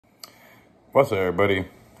What's up, everybody?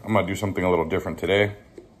 I'm gonna do something a little different today.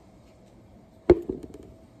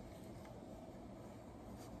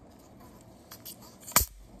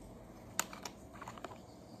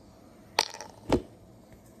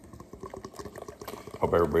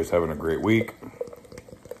 Hope everybody's having a great week.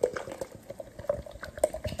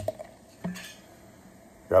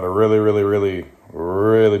 Got a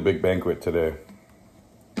really big banquet today.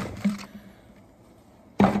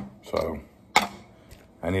 So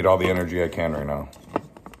I need all the energy I can right now.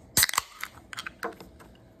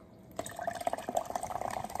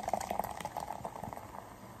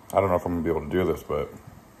 I don't know if I'm gonna be able to do this, but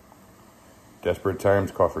desperate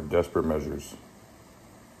times call for desperate measures.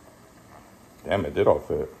 Damn, it did all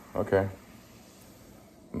fit. Okay.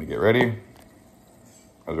 Let me get ready.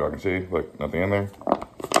 As y'all can see, look, nothing in there.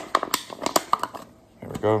 There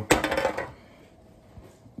we go.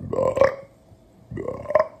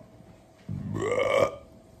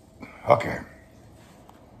 Okay.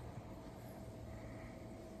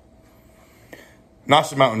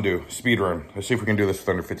 NOS Mountain Dew, Speedrun. Let's see if we can do this with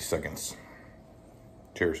under 50 seconds.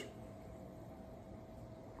 Cheers.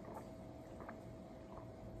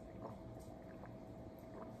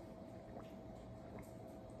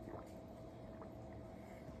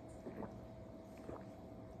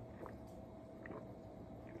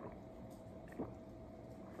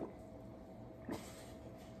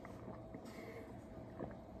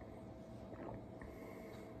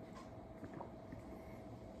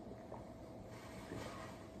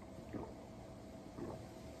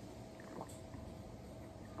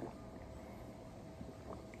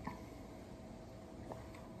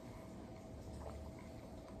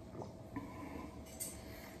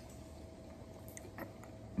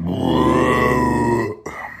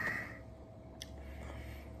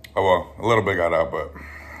 Oh well, a little bit got out, but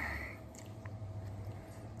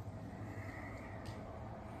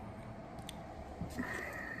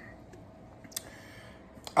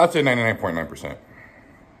I'd say 99.9%. That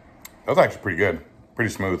was actually pretty good,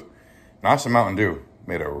 pretty smooth. NOS and Mountain Dew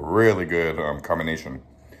made a really good combination.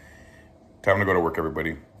 Time to go to work,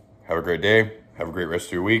 everybody. Have a great day. Have a great rest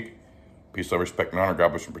of your week. Peace, love, respect, and honor. God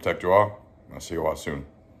bless and protect you all. I'll see you all soon.